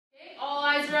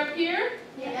are up here?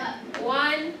 Yeah.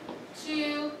 1,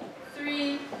 2,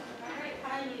 3.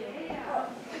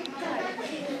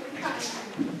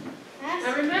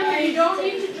 Now remember, you don't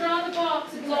need to draw the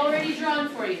box. It's already drawn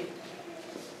for you.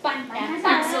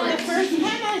 Excellent. The first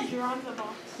time I drawn the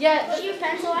box. Yeah. Put your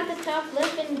pencil at the top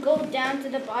left and go down to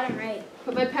the bottom right.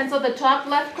 Put my pencil at the top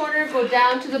left corner, go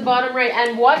down to the bottom right.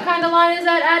 And what kind of line is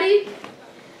that, Addie?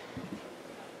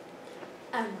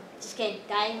 Just kidding.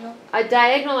 Diagonal. A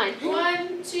diagonal line.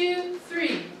 1, 2, 3.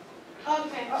 Okay.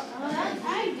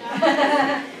 I got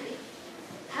it.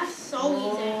 That's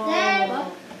so easy.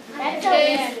 That's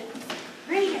Okay.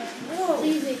 It's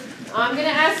easy. I'm going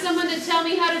to ask someone to tell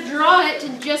me how to draw it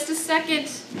in just a second.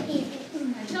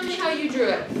 Tell me how you drew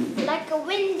it. Like a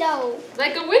window.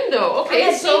 Like a window. Okay,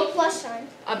 And a so big plus sign.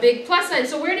 a big plus sign.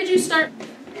 So where did you start?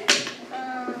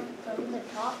 From the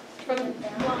top.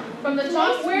 From the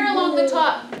top? Where along the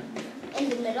top? In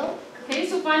the middle. Okay,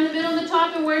 so find the middle and the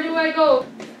top, and where do I go?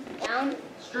 Down.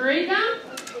 Straight down?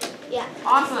 Yeah.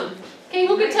 Awesome. Okay,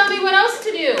 who can tell me what else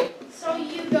to do? So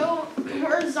you go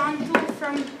horizontal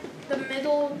from the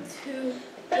middle to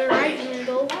the right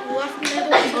middle, left middle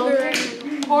to the right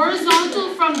middle. Horizontal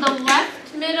from the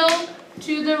left middle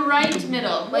to the right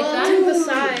middle. Like Well, that? to the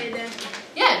side.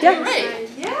 Yeah, to the right.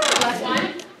 Yeah. Last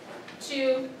 1,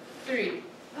 2, 3.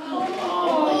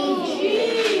 Oh,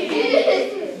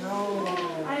 geez.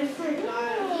 I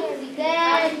forgot.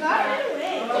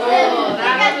 Oh,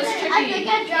 that was tricky. I think I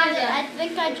drawn it. I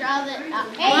think I drawn it.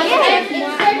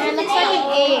 It looks like an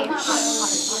A.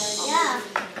 Yeah.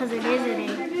 Because it is an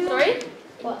A. Sorry?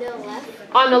 On the left.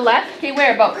 On the left? Okay,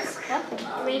 whereabouts?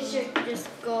 We should just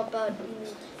go about,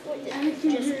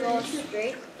 just go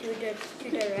straight to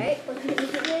the right.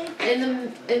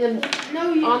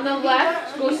 On the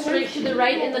left, go straight to the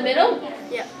right in the middle?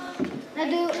 Yeah. Now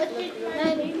put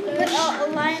a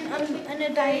line on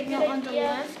a diagonal on the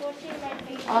left.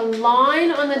 A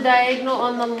line on the diagonal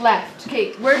on the left.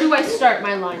 Okay, where do I start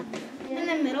my line? In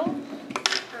the middle.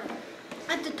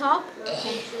 At the top.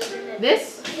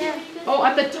 This? Yeah. Oh,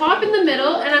 at the top in the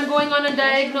middle, and I'm going on a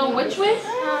diagonal which way?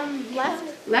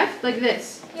 Left. Left, like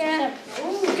this. Yeah.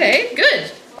 Okay,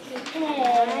 good.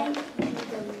 Okay.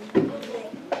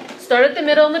 Start at the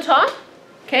middle and the top.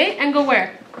 Okay, and go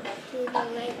where?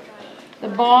 The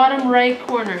bottom right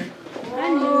corner. I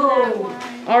knew that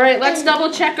one. All right, let's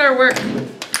double check our work.